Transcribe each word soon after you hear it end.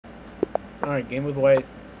Alright, game with white.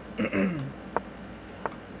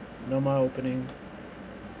 No my opening.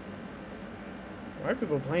 Why are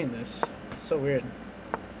people playing this? It's so weird.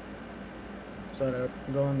 So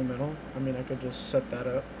I go in the middle. I mean, I could just set that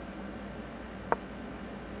up.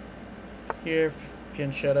 Here,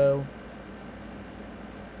 Fianchetto.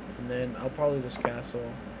 And then I'll probably just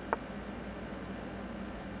castle.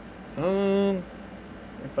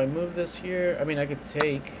 If I move this here, I mean, I could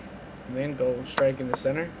take and then go strike in the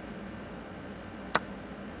center.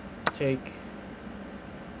 Take.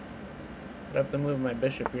 I'd have to move my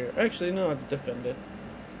bishop here. Actually, no, it's defend it.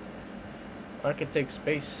 I could take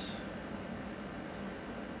space.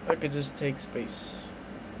 I could just take space.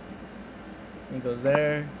 He goes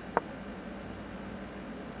there.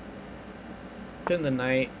 Pin the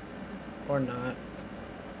knight. Or not.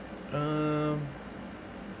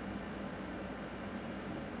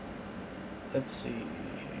 Let's see.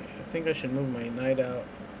 I think I should move my knight out.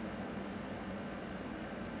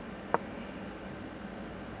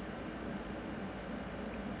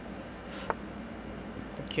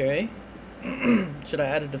 Okay. Should I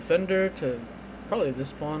add a defender to probably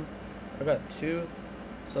this pawn? I got two,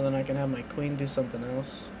 so then I can have my queen do something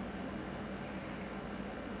else.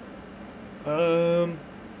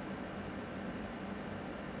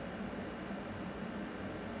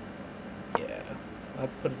 Yeah, I'll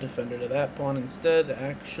put a defender to that pawn instead,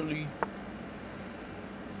 actually.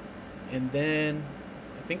 And then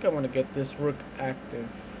I think I want to get this rook active.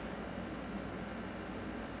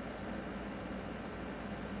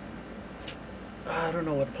 I don't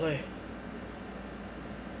know what to play.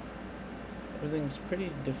 Everything's pretty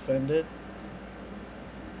defended.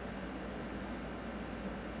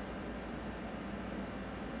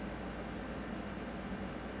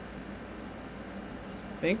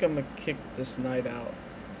 I think I'm gonna kick this knight out.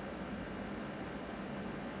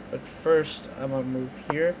 But first, I'm gonna move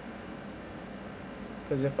here.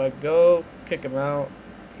 Because if I go kick him out,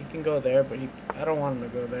 he can go there, but I don't want him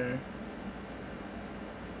to go there.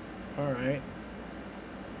 Alright.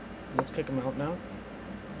 Let's kick him out now.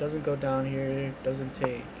 Doesn't go down here, doesn't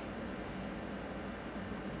take.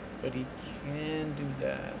 But he can do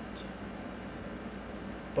that.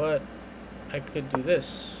 But I could do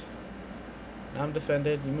this. Now I'm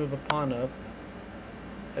defended, you move a pawn up.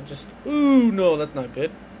 I just, ooh, no, that's not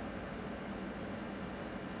good.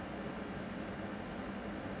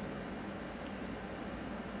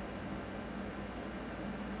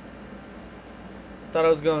 Thought I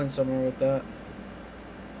was going somewhere with that.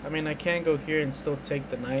 I mean, I can go here and still take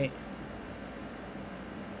the knight.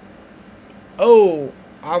 Oh,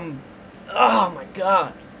 oh my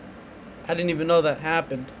god. I didn't even know that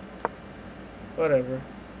happened. Whatever.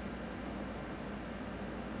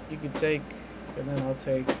 You can take, and then I'll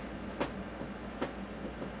take.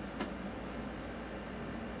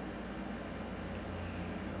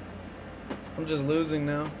 I'm just losing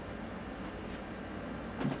now.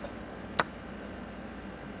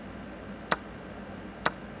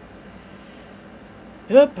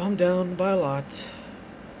 Yep, I'm down by a lot.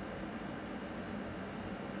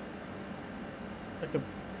 I could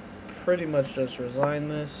pretty much just resign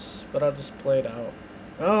this, but I'll just play it out.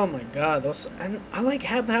 Oh my god, those, and I like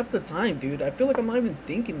have half the time, dude. I feel like I'm not even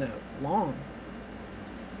thinking that long.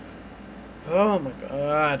 Oh my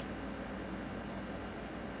god.